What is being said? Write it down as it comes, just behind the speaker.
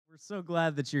We're so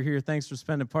glad that you're here. Thanks for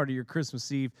spending part of your Christmas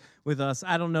Eve with us.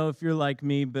 I don't know if you're like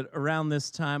me, but around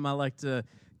this time, I like to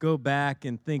go back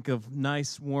and think of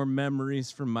nice, warm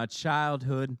memories from my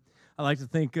childhood. I like to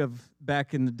think of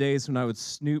back in the days when I would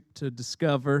snoop to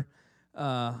discover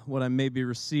what I may be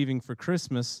receiving for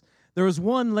Christmas. There was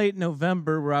one late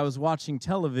November where I was watching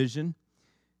television,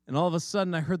 and all of a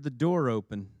sudden I heard the door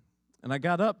open. And I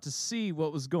got up to see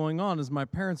what was going on as my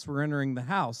parents were entering the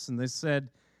house, and they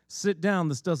said, "Sit down,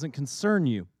 this doesn't concern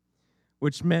you,"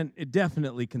 which meant it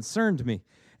definitely concerned me.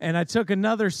 And I took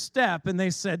another step, and they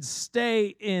said, "Stay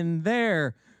in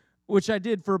there," which I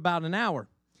did for about an hour.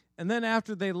 And then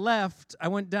after they left, I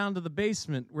went down to the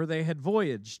basement where they had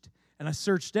voyaged, and I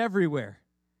searched everywhere.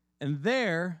 And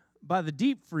there, by the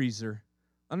deep freezer,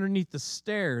 underneath the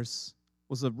stairs,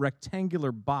 was a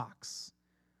rectangular box.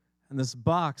 And this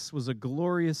box was a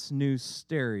glorious new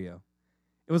stereo.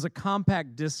 It was a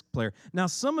compact disc player. Now,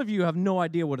 some of you have no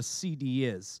idea what a CD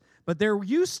is, but there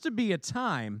used to be a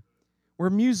time where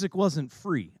music wasn't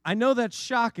free. I know that's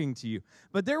shocking to you,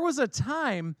 but there was a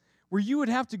time where you would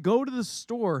have to go to the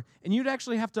store and you'd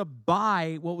actually have to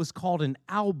buy what was called an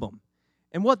album.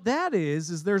 And what that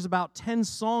is there's about 10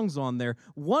 songs on there.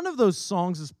 One of those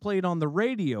songs is played on the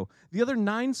radio. The other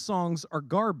 9 songs are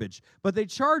garbage. But they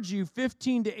charge you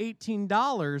 $15 to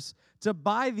 $18 to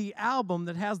buy the album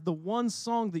that has the one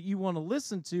song that you want to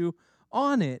listen to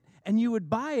on it. And you would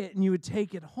buy it and you would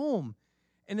take it home.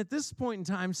 And at this point in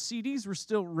time, CDs were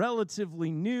still relatively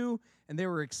new and they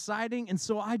were exciting. And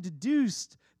so I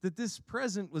deduced that this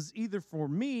present was either for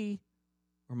me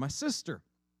or my sister.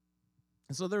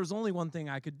 And so there was only one thing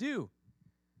I could do,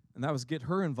 and that was get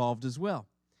her involved as well.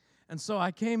 And so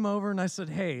I came over and I said,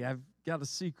 "Hey, I've got a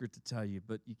secret to tell you,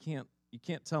 but you can't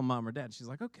tell Mom or Dad." She's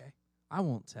like, "Okay, I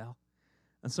won't tell."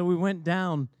 And so we went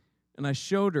down and I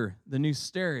showed her the new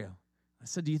stereo. I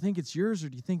said, "Do you think it's yours or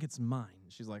do you think it's mine?"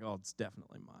 She's like, "Oh, it's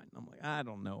definitely mine." I'm like, "I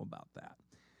don't know about that."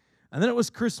 And then it was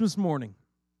Christmas morning,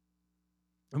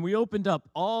 and we opened up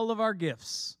all of our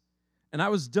gifts, and I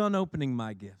was done opening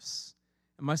my gifts.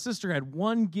 And my sister had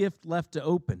one gift left to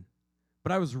open,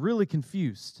 but I was really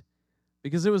confused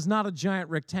because it was not a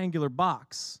giant rectangular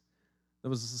box that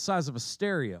was the size of a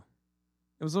stereo.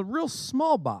 It was a real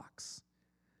small box.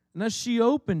 And as she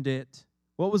opened it,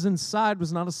 what was inside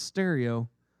was not a stereo,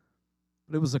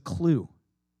 but it was a clue.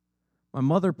 My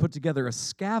mother put together a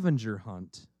scavenger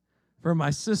hunt for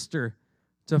my sister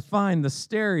to find the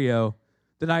stereo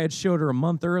that I had showed her a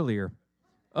month earlier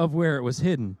of where it was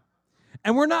hidden.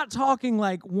 And we're not talking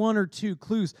like 1 or 2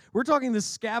 clues. We're talking this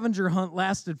scavenger hunt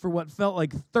lasted for what felt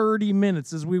like 30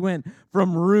 minutes as we went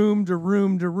from room to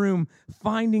room to room,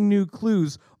 finding new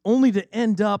clues, only to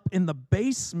end up in the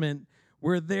basement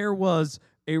where there was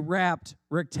a wrapped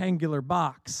rectangular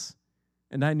box.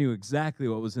 And I knew exactly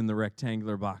what was in the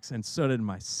rectangular box, and so did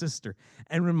my sister.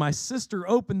 And when my sister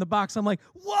opened the box, I'm like,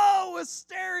 "Whoa, a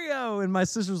stereo!" And my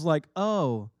sister was like,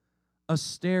 "Oh, a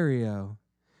stereo."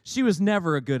 She was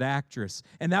never a good actress,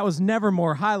 and that was never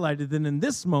more highlighted than in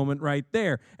this moment right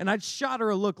there. And I shot her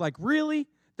a look like, "Really?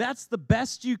 That's the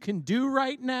best you can do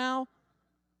right now?"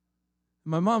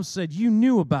 My mom said, "You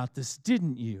knew about this,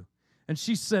 didn't you?" And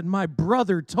she said, "My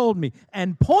brother told me,"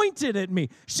 and pointed at me.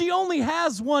 She only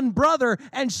has one brother,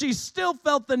 and she still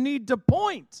felt the need to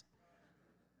point.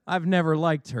 I've never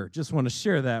liked her. Just want to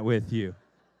share that with you.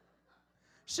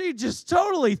 She just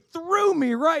totally threw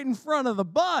me right in front of the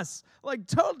bus. Like,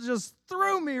 totally just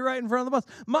threw me right in front of the bus.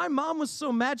 My mom was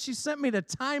so mad, she sent me to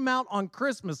timeout on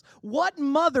Christmas. What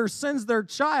mother sends their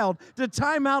child to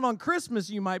timeout on Christmas,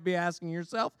 you might be asking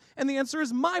yourself? And the answer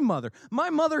is my mother. My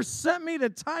mother sent me to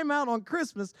timeout on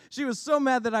Christmas. She was so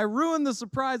mad that I ruined the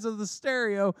surprise of the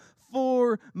stereo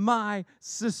for my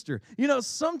sister. You know,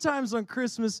 sometimes on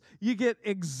Christmas, you get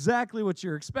exactly what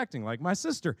you're expecting. Like my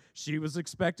sister, she was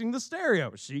expecting the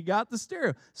stereo. She got the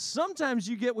stereo. Sometimes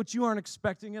you get what you aren't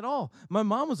expecting at all. My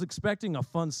mom was expecting a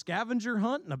fun scavenger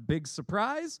hunt and a big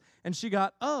surprise, and she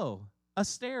got, a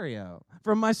stereo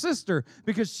from my sister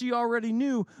because she already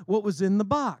knew what was in the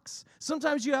box.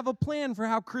 Sometimes you have a plan for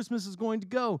how Christmas is going to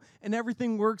go, and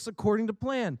everything works according to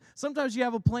plan. Sometimes you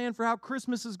have a plan for how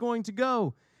Christmas is going to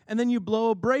go, and then you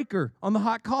blow a breaker on the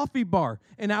hot coffee bar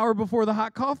an hour before the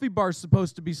hot coffee bar is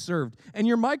supposed to be served. And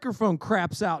your microphone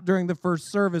craps out during the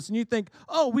first service. And you think,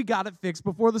 "Oh, we got it fixed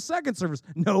before the second service."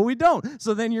 No, we don't.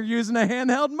 So then you're using a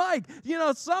handheld mic. You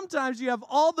know, sometimes you have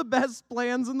all the best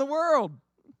plans in the world,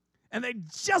 and they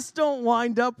just don't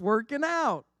wind up working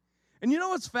out. And you know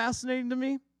what's fascinating to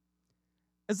me?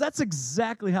 Is that's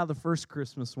exactly how the first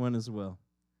Christmas went as well.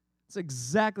 It's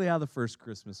exactly how the first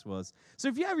Christmas was. So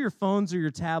if you have your phones or your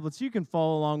tablets, you can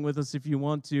follow along with us if you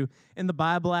want to in the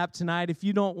Bible app tonight. If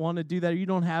you don't want to do that or you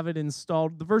don't have it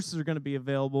installed, the verses are going to be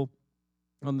available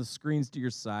on the screens to your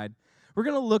side. We're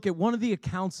going to look at one of the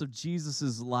accounts of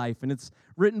Jesus' life, and it's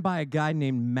written by a guy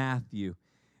named Matthew.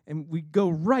 And we go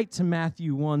right to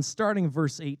Matthew 1, starting in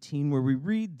verse 18, where we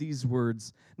read these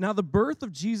words. Now the birth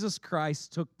of Jesus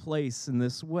Christ took place in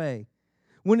this way.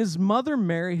 When his mother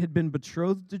Mary had been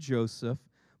betrothed to Joseph,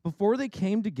 before they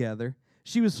came together,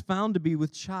 she was found to be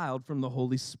with child from the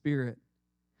Holy Spirit.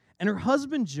 And her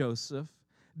husband Joseph,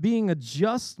 being a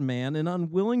just man and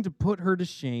unwilling to put her to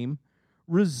shame,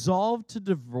 resolved to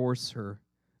divorce her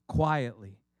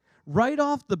quietly. Right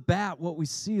off the bat, what we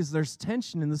see is there's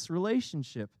tension in this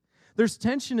relationship. There's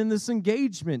tension in this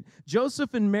engagement.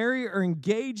 Joseph and Mary are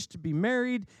engaged to be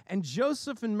married, and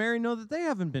Joseph and Mary know that they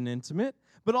haven't been intimate,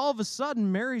 but all of a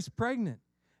sudden, Mary's pregnant.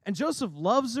 And Joseph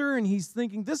loves her, and he's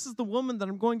thinking, this is the woman that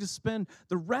I'm going to spend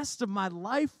the rest of my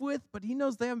life with, but he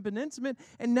knows they haven't been intimate,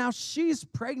 and now she's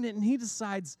pregnant, and he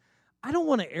decides, I don't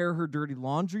want to air her dirty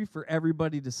laundry for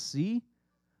everybody to see.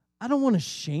 I don't want to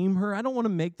shame her. I don't want to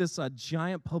make this a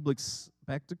giant public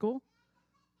spectacle.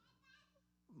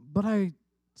 But I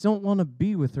don't want to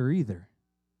be with her either.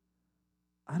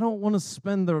 I don't want to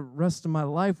spend the rest of my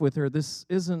life with her. This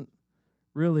isn't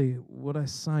really what I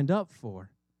signed up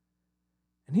for.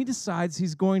 And he decides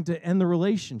he's going to end the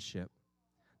relationship.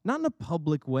 Not in a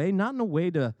public way, not in a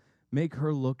way to make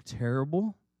her look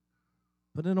terrible,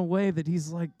 but in a way that he's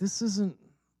like, this isn't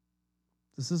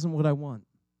what I want.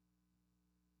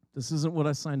 This isn't what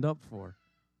I signed up for.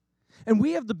 And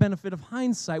we have the benefit of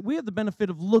hindsight. We have the benefit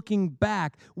of looking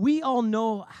back. We all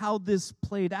know how this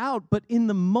played out, but in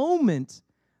the moment,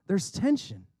 there's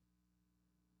tension.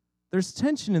 There's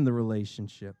tension in the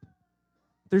relationship.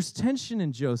 There's tension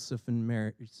in Joseph and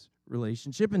Mary's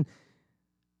relationship. And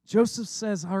Joseph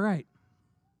says, all right,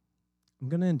 I'm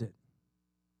going to end it.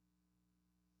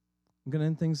 I'm going to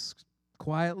end things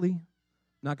quietly. I'm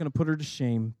not going to put her to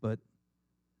shame, but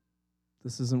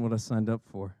this isn't what I signed up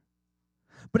for.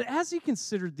 But as he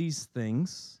considered these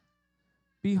things,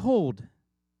 behold,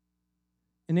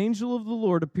 an angel of the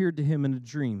Lord appeared to him in a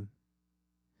dream,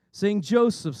 saying,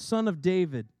 Joseph, son of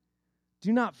David,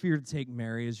 do not fear to take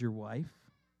Mary as your wife,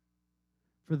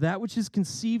 for that which is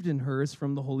conceived in her is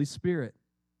from the Holy Spirit.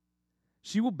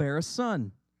 She will bear a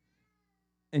son,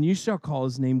 and you shall call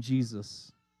his name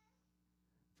Jesus,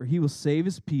 for he will save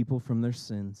his people from their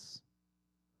sins.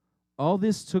 All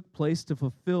this took place to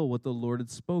fulfill what the Lord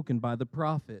had spoken by the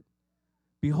prophet.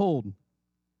 Behold,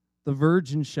 the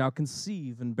virgin shall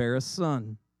conceive and bear a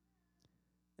son,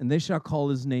 and they shall call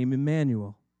his name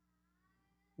Emmanuel,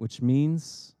 which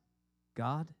means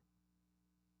God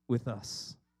with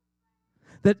us.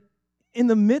 That in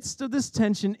the midst of this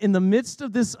tension, in the midst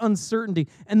of this uncertainty,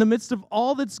 in the midst of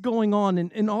all that's going on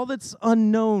and all that's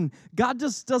unknown, God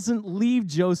just doesn't leave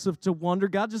Joseph to wonder.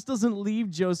 God just doesn't leave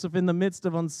Joseph in the midst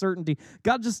of uncertainty.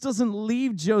 God just doesn't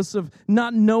leave Joseph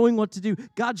not knowing what to do.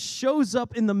 God shows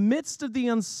up in the midst of the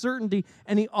uncertainty,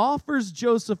 and he offers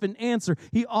Joseph an answer.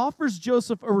 He offers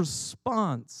Joseph a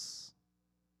response.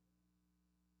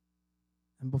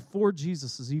 And before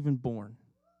Jesus is even born,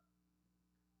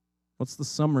 what's the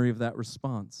summary of that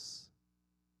response?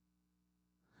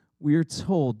 We are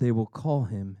told they will call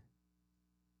him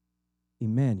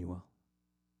Emmanuel,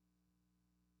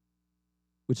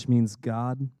 which means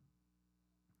God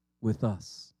with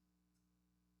us.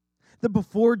 That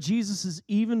before Jesus is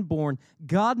even born,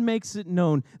 God makes it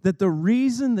known that the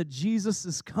reason that Jesus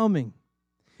is coming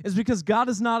is because God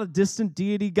is not a distant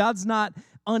deity. God's not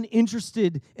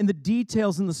uninterested in the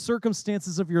details and the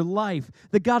circumstances of your life,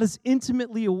 that God is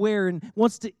intimately aware and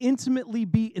wants to intimately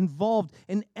be involved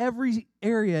in every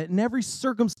area, in every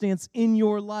circumstance in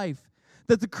your life.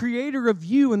 That the creator of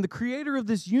you and the creator of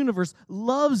this universe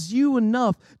loves you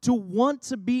enough to want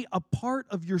to be a part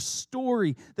of your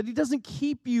story. That he doesn't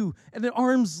keep you at an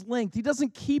arm's length. He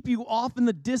doesn't keep you off in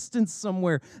the distance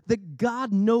somewhere. That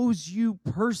God knows you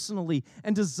personally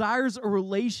and desires a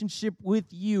relationship with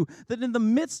you. That in the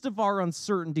midst of our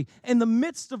uncertainty, in the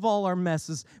midst of all our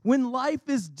messes, when life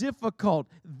is difficult,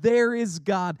 there is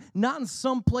God. Not in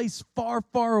some place far,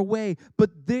 far away,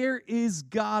 but there is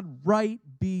God right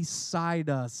beside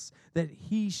us, that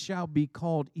he shall be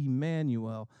called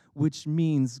Emmanuel, which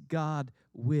means God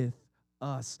with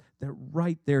us. That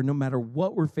right there, no matter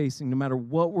what we're facing, no matter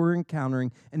what we're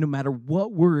encountering, and no matter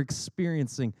what we're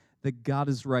experiencing, that God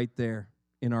is right there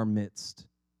in our midst.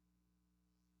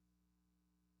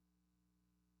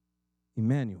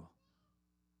 Emmanuel,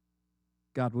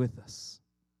 God with us.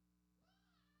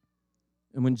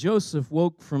 And when Joseph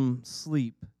woke from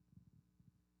sleep,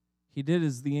 he did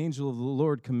as the angel of the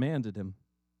Lord commanded him.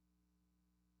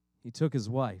 He took his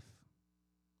wife,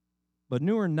 but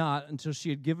knew her not until she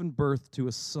had given birth to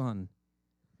a son,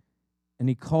 and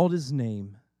he called his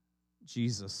name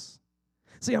Jesus.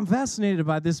 See, I'm fascinated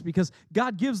by this because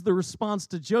God gives the response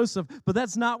to Joseph, but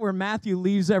that's not where Matthew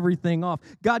leaves everything off.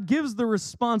 God gives the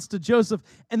response to Joseph,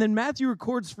 and then Matthew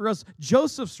records for us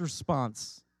Joseph's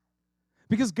response.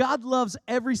 Because God loves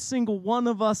every single one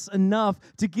of us enough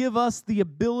to give us the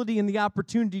ability and the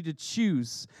opportunity to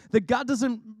choose. That God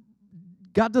doesn't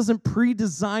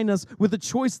pre-design us with a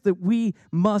choice that we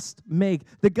must make.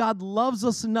 That God loves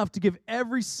us enough to give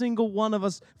every single one of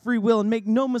us free will. And make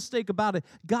no mistake about it,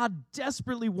 God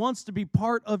desperately wants to be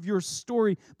part of your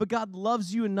story, but God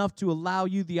loves you enough to allow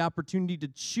you the opportunity to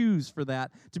choose for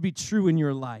that to be true in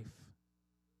your life.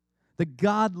 That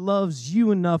God loves you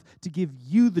enough to give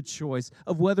you the choice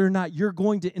of whether or not you're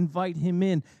going to invite him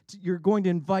in. You're going to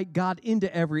invite God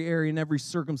into every area and every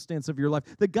circumstance of your life.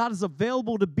 That God is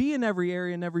available to be in every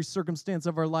area and every circumstance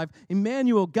of our life.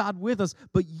 Emmanuel, God with us,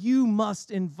 but you must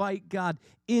invite God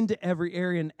into every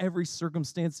area and every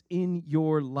circumstance in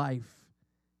your life.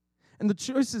 And the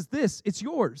choice is this, it's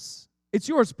yours. It's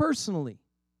yours personally.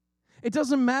 It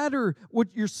doesn't matter what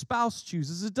your spouse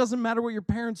chooses. It doesn't matter what your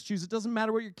parents choose. It doesn't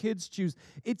matter what your kids choose.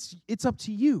 It's up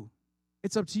to you.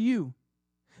 It's up to you.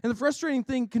 And the frustrating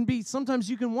thing can be sometimes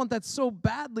you can want that so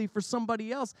badly for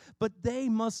somebody else, but they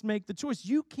must make the choice.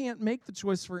 You can't make the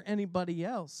choice for anybody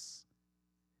else.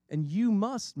 And you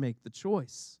must make the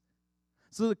choice.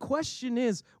 So the question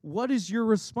is, what is your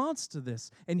response to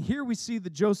this? And here we see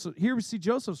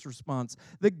Joseph's response,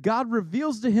 that God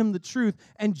reveals to him the truth,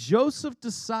 and Joseph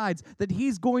decides that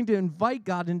he's going to invite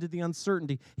God into the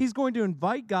uncertainty. He's going to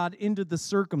invite God into the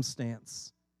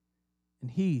circumstance.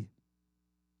 And he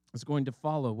is going to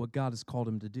follow what God has called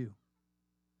him to do.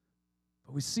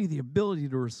 But we see the ability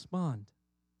to respond.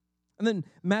 And then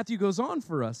Matthew goes on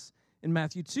for us in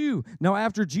Matthew 2. Now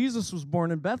after Jesus was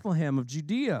born in Bethlehem of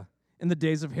Judea, in the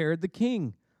days of Herod the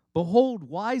king, behold,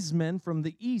 wise men from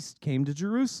the east came to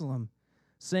Jerusalem,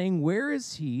 saying, where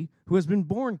is he who has been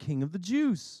born King of the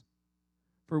Jews?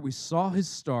 For we saw his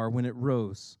star when it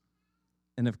rose,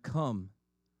 and have come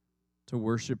to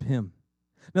worship him.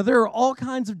 Now, there are all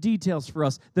kinds of details for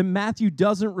us that Matthew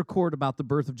doesn't record about the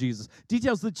birth of Jesus.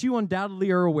 Details that you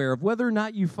undoubtedly are aware of. Whether or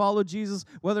not you follow Jesus,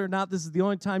 whether or not this is the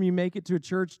only time you make it to a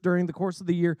church during the course of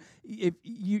the year, if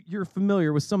you're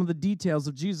familiar with some of the details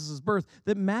of Jesus' birth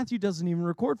that Matthew doesn't even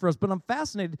record for us. But I'm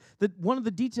fascinated that one of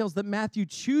the details that Matthew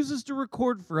chooses to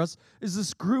record for us is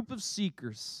this group of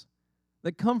seekers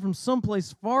that come from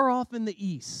someplace far off in the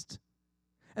east.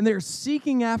 And they're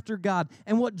seeking after God.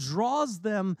 And what draws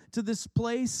them to this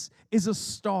place is a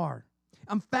star.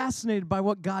 I'm fascinated by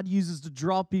what God uses to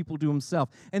draw people to himself.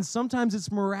 And sometimes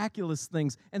it's miraculous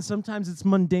things, and sometimes it's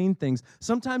mundane things.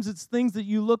 Sometimes it's things that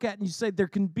you look at and you say, there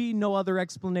can be no other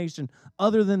explanation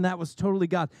other than that was totally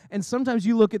God. And sometimes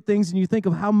you look at things and you think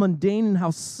of how mundane and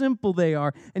how simple they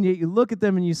are, and yet you look at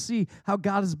them and you see how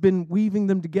God has been weaving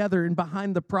them together and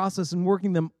behind the process and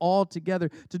working them all together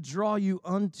to draw you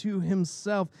unto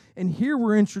himself. And here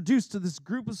we're introduced to this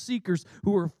group of seekers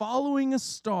who are following a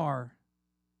star.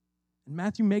 And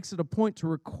Matthew makes it a point to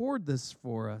record this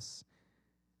for us.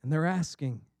 And they're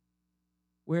asking,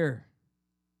 where?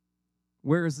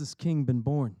 Where has this king been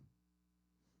born?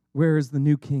 Where has the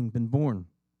new king been born?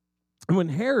 And when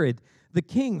Herod, the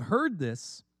king, heard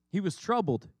this, he was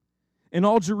troubled, and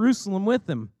all Jerusalem with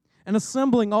him. And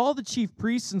assembling all the chief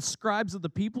priests and scribes of the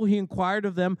people, he inquired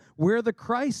of them where the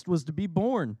Christ was to be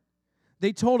born.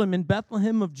 They told him, in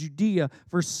Bethlehem of Judea,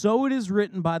 for so it is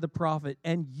written by the prophet,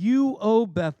 and you, O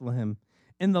Bethlehem,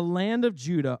 in the land of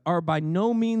Judah, are by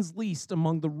no means least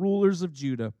among the rulers of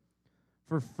Judah.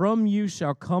 For from you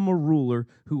shall come a ruler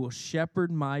who will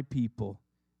shepherd my people,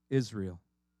 Israel.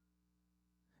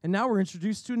 And now we're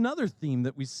introduced to another theme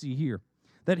that we see here.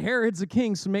 That Herod's a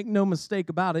king, so make no mistake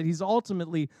about it. He's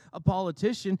ultimately a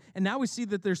politician. And now we see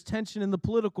that there's tension in the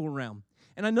political realm.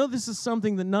 And I know this is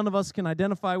something that none of us can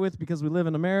identify with because we live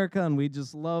in America and we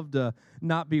just love to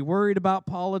not be worried about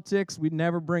politics. We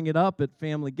never bring it up at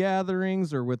family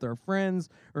gatherings or with our friends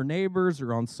or neighbors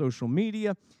or on social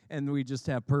media. And we just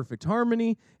have perfect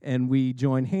harmony, and we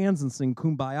join hands and sing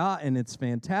Kumbaya, and it's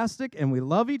fantastic, and we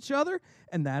love each other,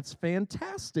 and that's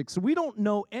fantastic. So we don't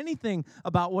know anything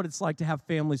about what it's like to have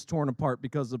families torn apart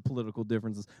because of political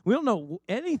differences. We don't know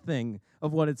anything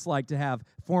of what it's like to have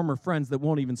former friends that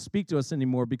won't even speak to us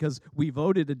anymore because we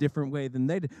voted a different way than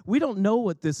they did. We don't know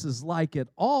what this is like at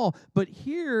all, but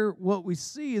here what we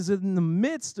see is in the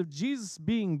midst of Jesus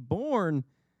being born,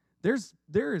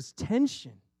 there is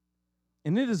tension.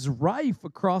 And it is rife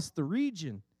across the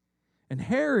region. And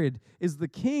Herod is the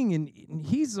king, and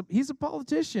he's a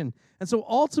politician. And so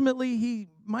ultimately, he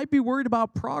might be worried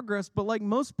about progress, but like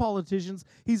most politicians,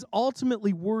 he's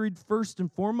ultimately worried first and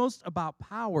foremost about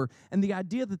power. And the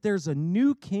idea that there's a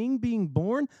new king being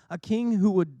born, a king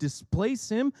who would displace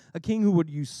him, a king who would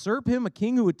usurp him, a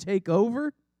king who would take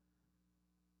over,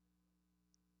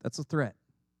 that's a threat.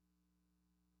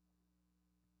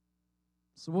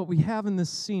 So what we have in this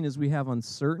scene is we have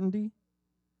uncertainty.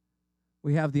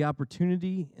 We have the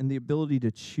opportunity and the ability to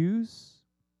choose.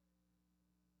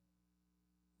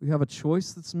 We have a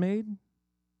choice that's made.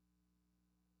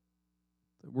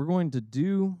 That we're going to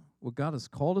do what God has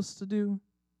called us to do.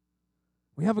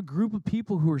 We have a group of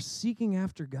people who are seeking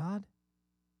after God.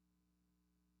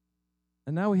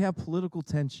 And now we have political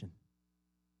tension,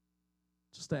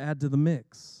 just to add to the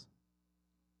mix.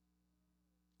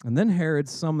 And then Herod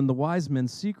summoned the wise men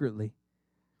secretly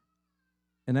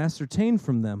and ascertained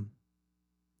from them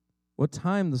what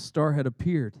time the star had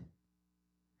appeared.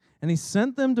 And he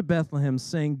sent them to Bethlehem,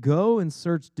 saying, "Go and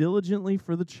search diligently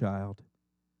for the child,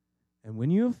 and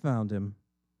when you have found him,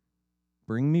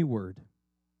 bring me word,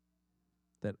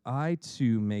 that I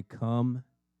too may come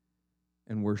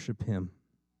and worship him."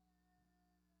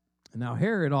 And now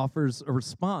Herod offers a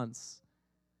response,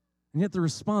 and yet the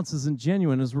response isn't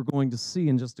genuine, as we're going to see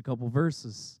in just a couple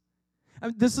verses. I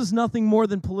mean, this is nothing more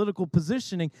than political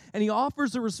positioning, and he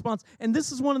offers a response. And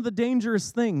this is one of the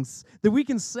dangerous things, that we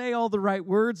can say all the right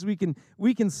words, we can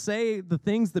say the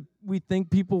things that we think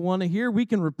people want to hear, we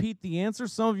can repeat the answer.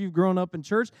 Some of you have grown up in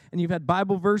church, and you've had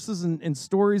Bible verses and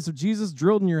stories of Jesus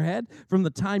drilled in your head from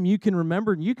the time you can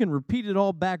remember, and you can repeat it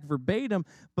all back verbatim.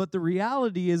 But the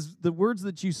reality is, the words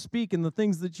that you speak and the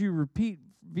things that you repeat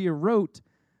via rote,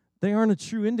 they aren't a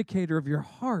true indicator of your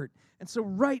heart. And so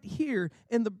right here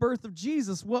in the birth of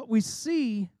Jesus, what we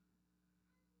see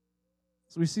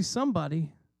is we see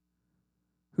somebody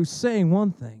who's saying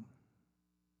one thing,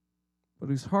 but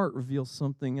whose heart reveals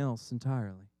something else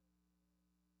entirely.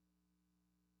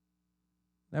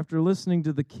 After listening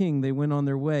to the king, they went on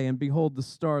their way, and behold, the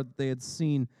star that they had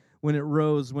seen when it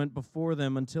rose went before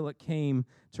them until it came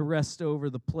to rest over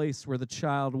the place where the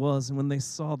child was. And when they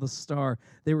saw the star,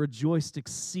 they rejoiced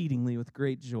exceedingly with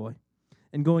great joy.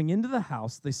 And going into the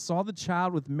house, they saw the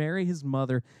child with Mary, his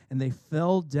mother, and they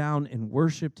fell down and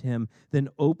worshipped him. Then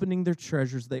opening their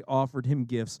treasures, they offered him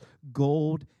gifts,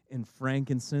 gold and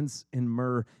frankincense and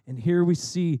myrrh. And here we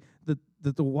see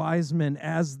that the wise men,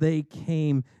 as they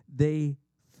came, they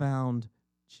found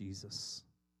Jesus.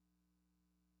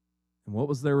 And what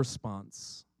was their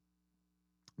response?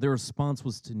 Their response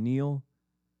was to kneel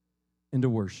and to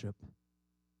worship.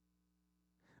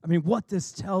 I mean, what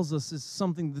this tells us is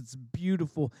something that's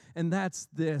beautiful, and that's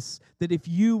this, that if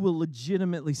you will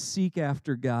legitimately seek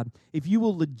after God, if you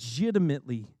will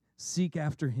legitimately seek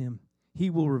after him,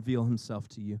 he will reveal himself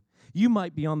to you. You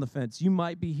might be on the fence. You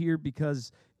might be here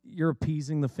because you're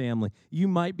appeasing the family. You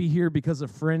might be here because a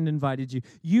friend invited you.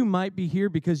 You might be here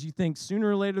because you think sooner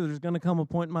or later there's going to come a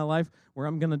point in my life where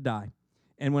I'm going to die.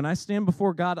 And when I stand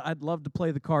before God, I'd love to play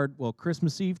the card, well,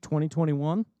 Christmas Eve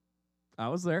 2021, I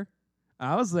was there.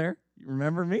 You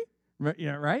remember me?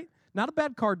 Yeah, right? Not a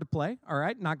bad card to play, all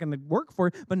right? Not going to work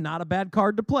for you, but not a bad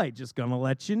card to play. Just going to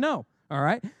let you know, all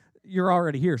right? You're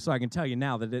already here, so I can tell you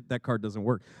now that that card doesn't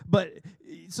work. But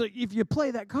so if you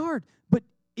play that card, but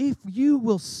if you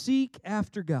will seek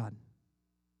after God,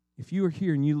 if you are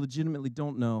here and you legitimately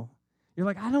don't know, you're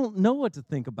like, I don't know what to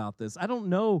think about this. I don't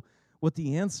know what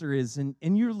the answer is, and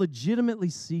you're legitimately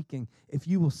seeking. If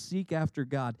you will seek after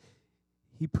God,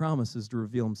 he promises to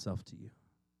reveal himself to you.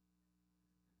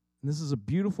 And this is a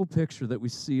beautiful picture that we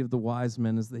see of the wise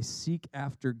men as they seek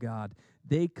after God.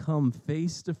 They come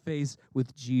face to face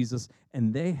with Jesus,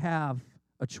 and they have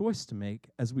a choice to make,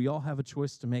 as we all have a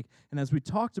choice to make. And as we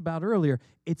talked about earlier,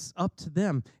 it's up to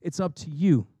them. It's up to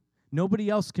you. Nobody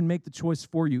else can make the choice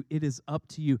for you. It is up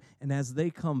to you. And as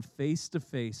they come face to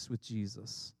face with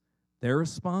Jesus, their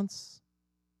response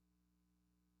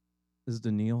is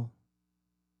to kneel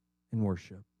and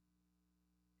worship.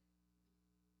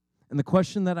 And the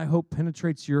question that I hope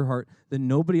penetrates your heart, that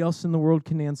nobody else in the world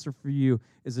can answer for you,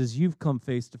 is as you've come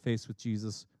face to face with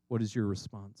Jesus, what is your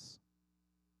response?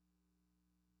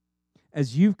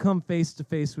 As you've come face to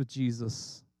face with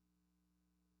Jesus,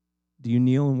 do you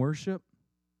kneel and worship?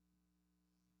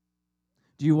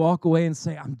 Do you walk away and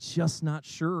say, I'm just not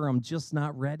sure, or I'm just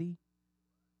not ready?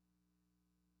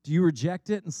 Do you reject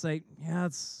it and say, yeah,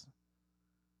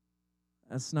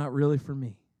 that's not really for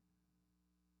me?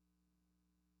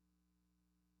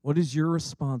 What is your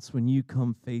response when you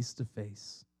come face to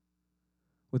face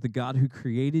with the God who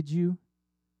created you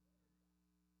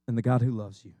and the God who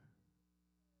loves you?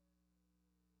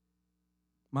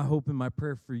 My hope and my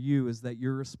prayer for you is that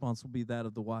your response will be that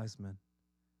of the wise men.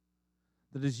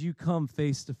 That as you come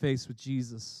face to face with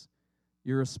Jesus,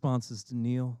 your response is to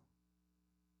kneel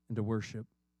and to worship.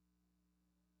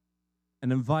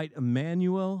 And invite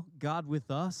Emmanuel, God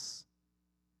with us,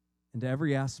 into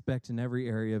every aspect and every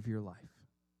area of your life.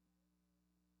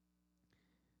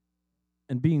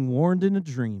 And being warned in a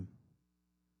dream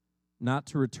not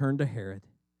to return to Herod,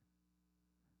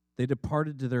 they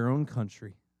departed to their own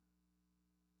country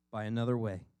by another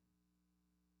way.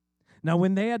 Now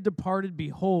when they had departed,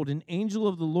 behold, an angel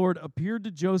of the Lord appeared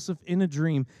to Joseph in a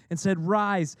dream and said,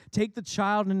 "Rise, take the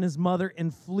child and his mother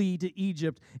and flee to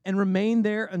Egypt, and remain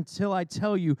there until I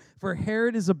tell you, for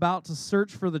Herod is about to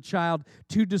search for the child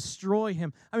to destroy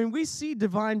him." I mean, we see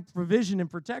divine provision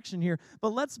and protection here, but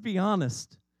let's be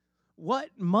honest.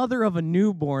 What mother of a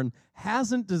newborn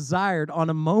hasn't desired on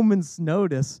a moment's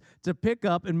notice to pick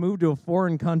up and move to a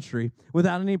foreign country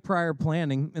without any prior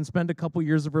planning and spend a couple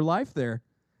years of her life there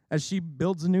as she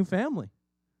builds a new family?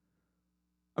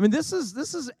 I mean, this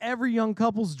is every young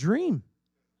couple's dream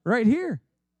right here.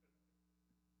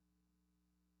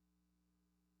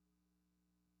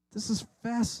 This is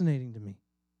fascinating to me.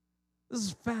 This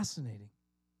is fascinating.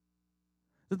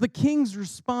 That the king's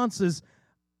response is,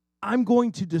 "I'm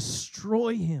going to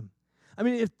destroy him." I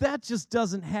mean, if that just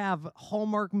doesn't have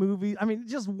Hallmark movie, I mean,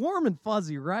 just warm and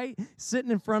fuzzy, right?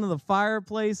 Sitting in front of the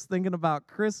fireplace thinking about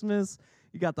Christmas.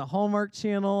 You got the Hallmark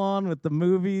Channel on with the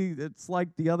movie. It's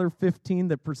like the other 15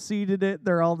 that preceded it.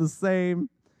 They're all the same.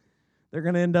 They're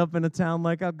going to end up in a town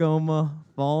like Algoma,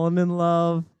 falling in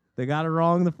love. They got it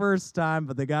wrong the first time,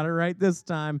 but they got it right this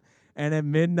time. And at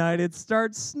midnight, it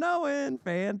starts snowing.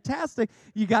 Fantastic.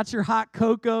 You got your hot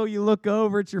cocoa. You look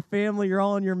over at your family. You're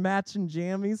all in your matching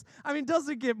jammies. I mean, does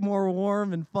it get more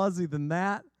warm and fuzzy than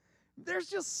that? There's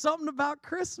just something about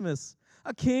Christmas.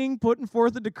 A king putting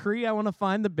forth a decree, "I want to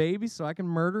find the baby so I can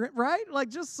murder it," right? Like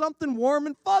just something warm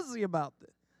and fuzzy about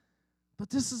it.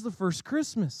 But this is the first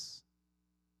Christmas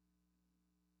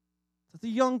that the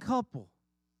young couple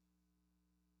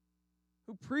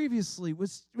who previously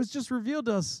was just revealed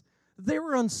to us, they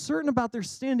were uncertain about their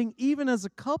standing even as a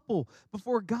couple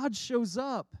before God shows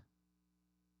up.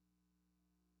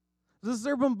 As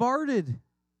they're bombarded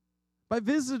by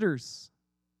visitors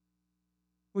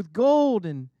with gold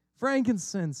and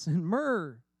frankincense and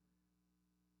myrrh.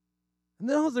 And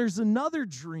then there's another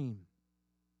dream.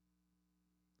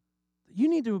 You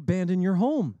need to abandon your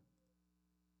home.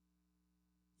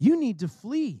 You need to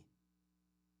flee.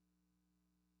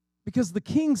 Because the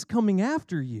king's coming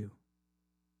after you.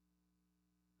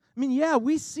 I mean, yeah,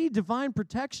 we see divine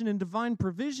protection and divine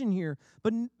provision here,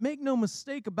 but make no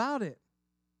mistake about it.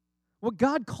 What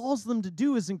God calls them to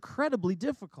do is incredibly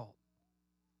difficult.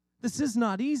 This is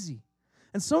not easy.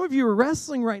 And some of you are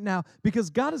wrestling right now because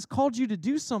God has called you to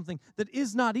do something that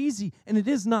is not easy and it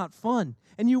is not fun.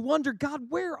 And you wonder, "God,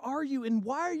 where are you? And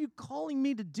why are you calling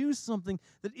me to do something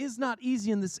that is not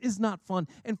easy and this is not fun?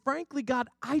 And frankly, God,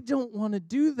 I don't want to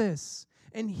do this."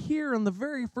 And here on the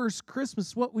very first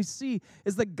Christmas, what we see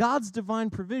is that God's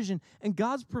divine provision and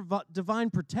God's divine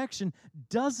protection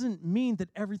doesn't mean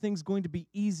that everything's going to be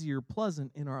easy or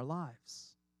pleasant in our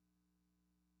lives.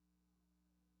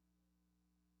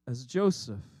 As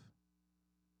Joseph,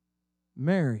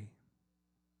 Mary,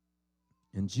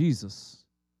 and Jesus,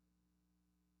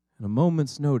 at a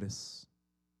moment's notice,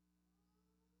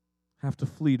 have to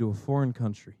flee to a foreign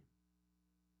country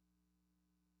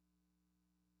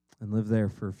and live there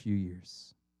for a few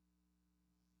years.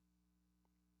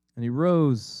 And he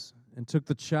rose and took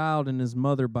the child and his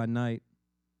mother by night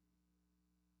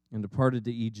and departed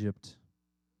to Egypt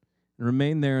and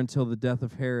remained there until the death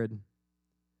of Herod.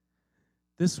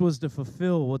 This was to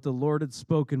fulfill what the Lord had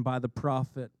spoken by the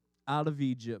prophet, "Out of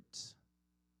Egypt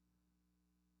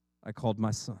I called my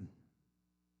son."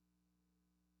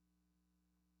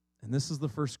 And this is the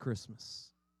first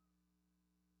Christmas.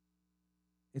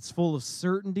 It's full of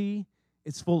certainty,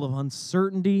 it's full of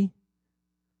uncertainty,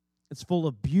 it's full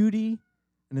of beauty,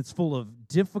 and it's full of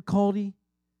difficulty.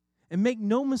 And make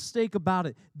no mistake about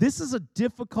it, this is a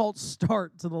difficult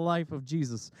start to the life of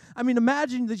Jesus. I mean,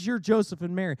 imagine that you're Joseph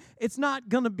and Mary. It's not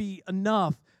going to be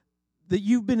enough that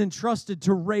you've been entrusted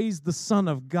to raise the Son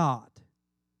of God.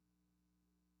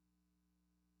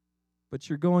 But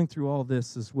you're going through all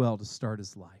this as well to start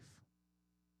his life.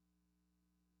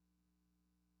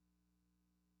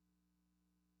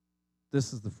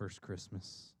 This is the first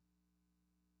Christmas.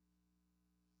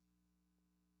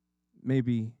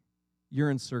 Maybe you're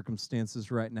in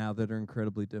circumstances right now that are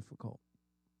incredibly difficult.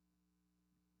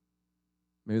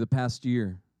 Maybe the past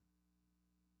year,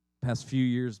 past few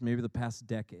years, maybe the past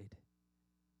decade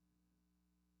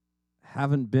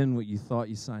haven't been what you thought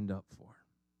you signed up for.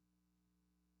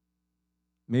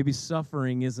 Maybe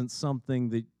suffering isn't something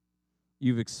that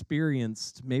you've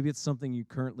experienced. Maybe it's something you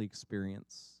currently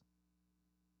experience.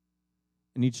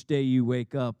 And each day you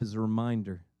wake up is a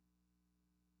reminder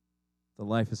that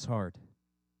life is hard.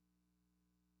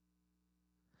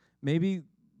 Maybe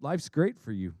life's great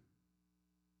for you,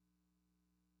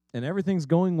 and everything's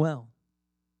going well.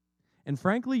 And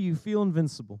frankly, you feel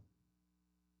invincible.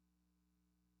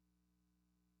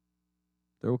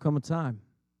 There will come a time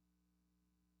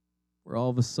where all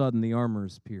of a sudden the armor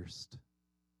is pierced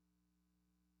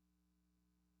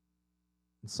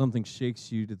and something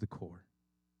shakes you to the core.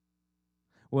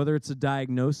 Whether it's a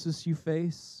diagnosis you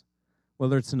face,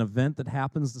 whether it's an event that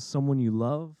happens to someone you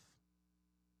love,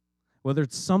 whether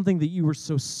it's something that you were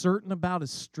so certain about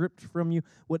is stripped from you,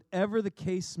 whatever the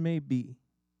case may be,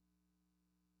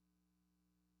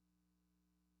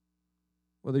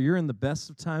 whether you're in the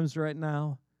best of times right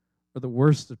now or the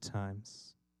worst of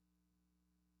times,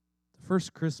 the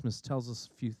first Christmas tells us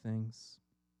a few things.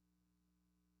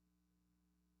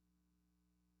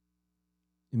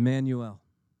 Emmanuel,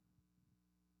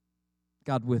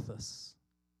 God with us.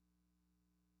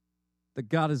 That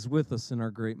God is with us in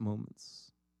our great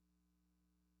moments.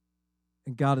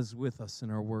 And God is with us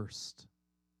in our worst.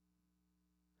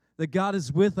 That God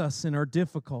is with us in our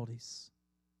difficulties.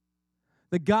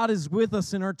 That God is with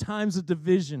us in our times of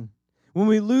division. When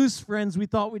we lose friends we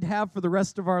thought we'd have for the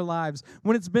rest of our lives.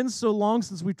 When it's been so long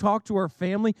since we've talked to our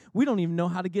family, we don't even know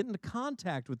how to get into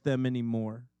contact with them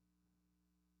anymore.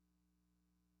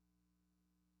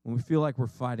 When we feel like we're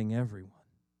fighting everyone.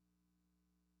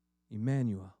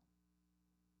 Emmanuel,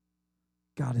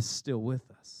 God is still with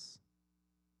us.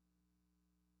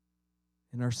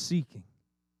 In our seeking,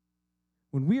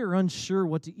 when we are unsure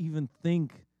what to even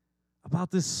think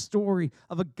about this story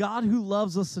of a God who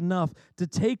loves us enough to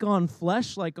take on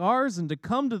flesh like ours and to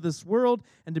come to this world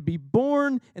and to be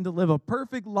born and to live a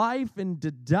perfect life and to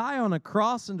die on a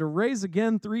cross and to raise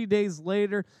again 3 days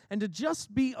later and to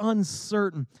just be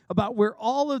uncertain about where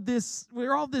all this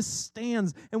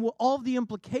stands and what all the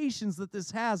implications that this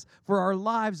has for our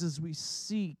lives as we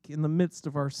seek in the midst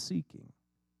of our seeking.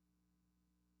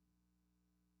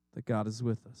 That God is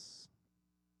with us.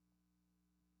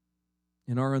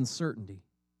 In our uncertainty,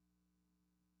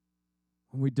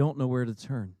 when we don't know where to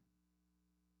turn,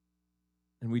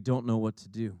 and we don't know what to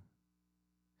do,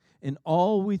 and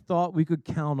all we thought we could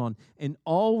count on, and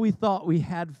all we thought we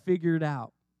had figured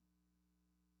out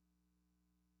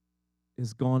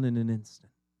is gone in an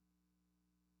instant.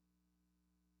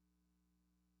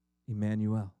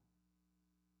 Emmanuel,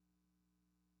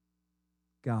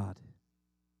 God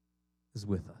is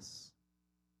with us.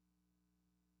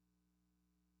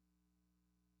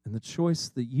 And the choice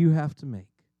that you have to make,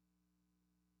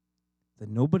 that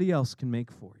nobody else can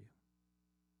make for you,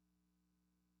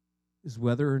 is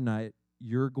whether or not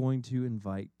you're going to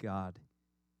invite God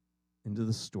into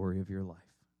the story of your life.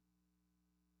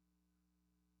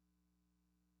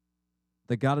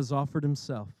 That God has offered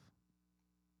himself,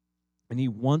 and he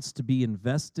wants to be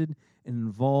invested and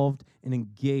involved and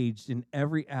engaged in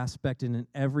every aspect and in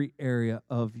every area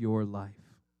of your life.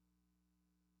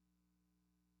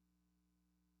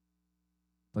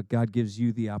 But God gives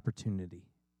you the opportunity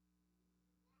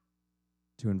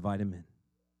to invite him in.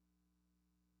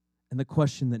 And the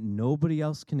question that nobody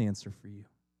else can answer for you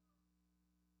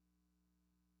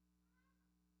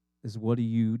is, what do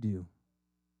you do?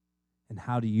 And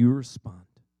how do you respond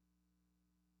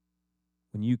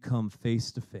when you come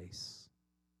face to face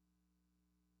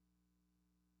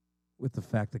with the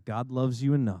fact that God loves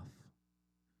you enough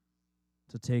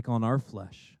to take on our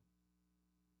flesh,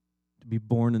 to be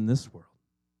born in this world,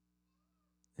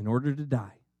 in order to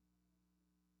die,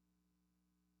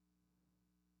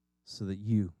 so that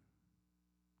you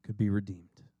could be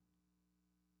redeemed.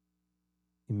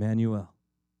 Emmanuel,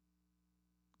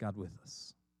 God with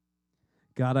us.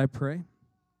 God, I pray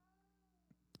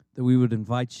that we would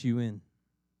invite you in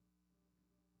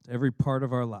to every part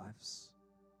of our lives.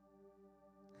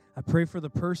 I pray for the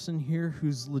person here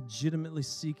who's legitimately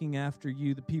seeking after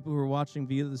you, the people who are watching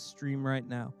via the stream right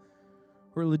now,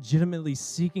 who are legitimately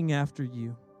seeking after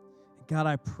you. God,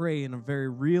 I pray in a very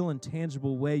real and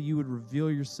tangible way you would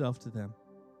reveal yourself to them.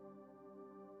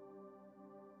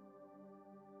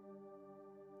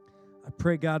 I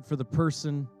pray, God, for the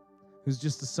person who's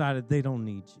just decided they don't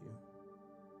need you.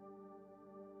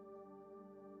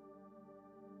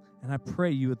 And I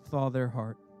pray you would thaw their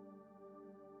heart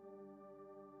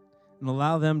and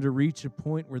allow them to reach a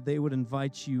point where they would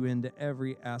invite you into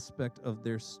every aspect of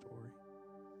their story.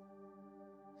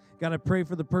 God, I pray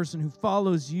for the person who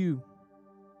follows you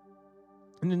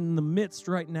And in the midst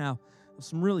right now of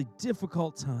some really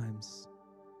difficult times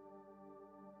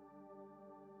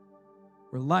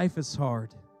where life is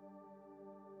hard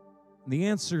and the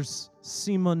answers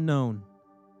seem unknown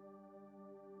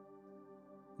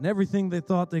and everything they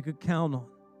thought they could count on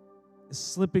is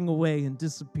slipping away and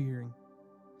disappearing.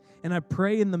 And I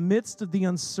pray in the midst of the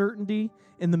uncertainty,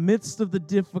 in the midst of the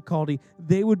difficulty,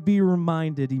 they would be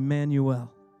reminded,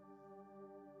 Emmanuel,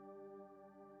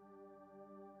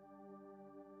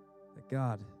 that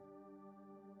God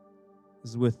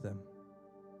is with them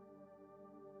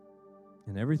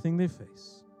in everything they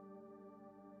face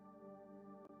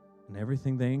and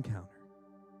everything they encounter.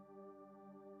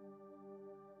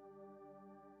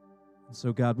 And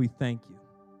so, God, we thank you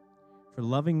for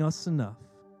loving us enough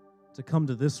to come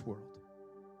to this world.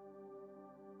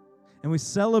 And we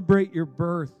celebrate your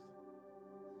birth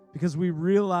because we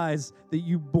realize that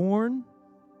you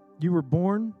were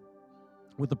born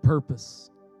with a purpose.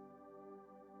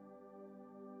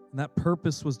 And that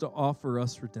purpose was to offer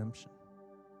us redemption.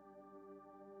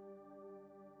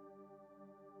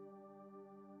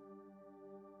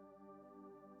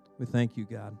 We thank you,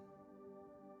 God,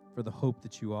 for the hope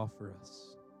that you offer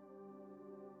us.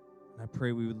 And I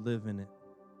pray we would live in it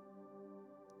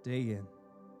day in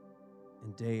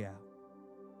and day out.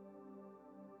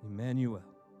 Emmanuel,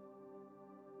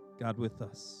 God with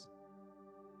us.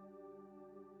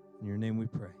 In your name we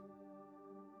pray.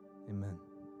 Amen.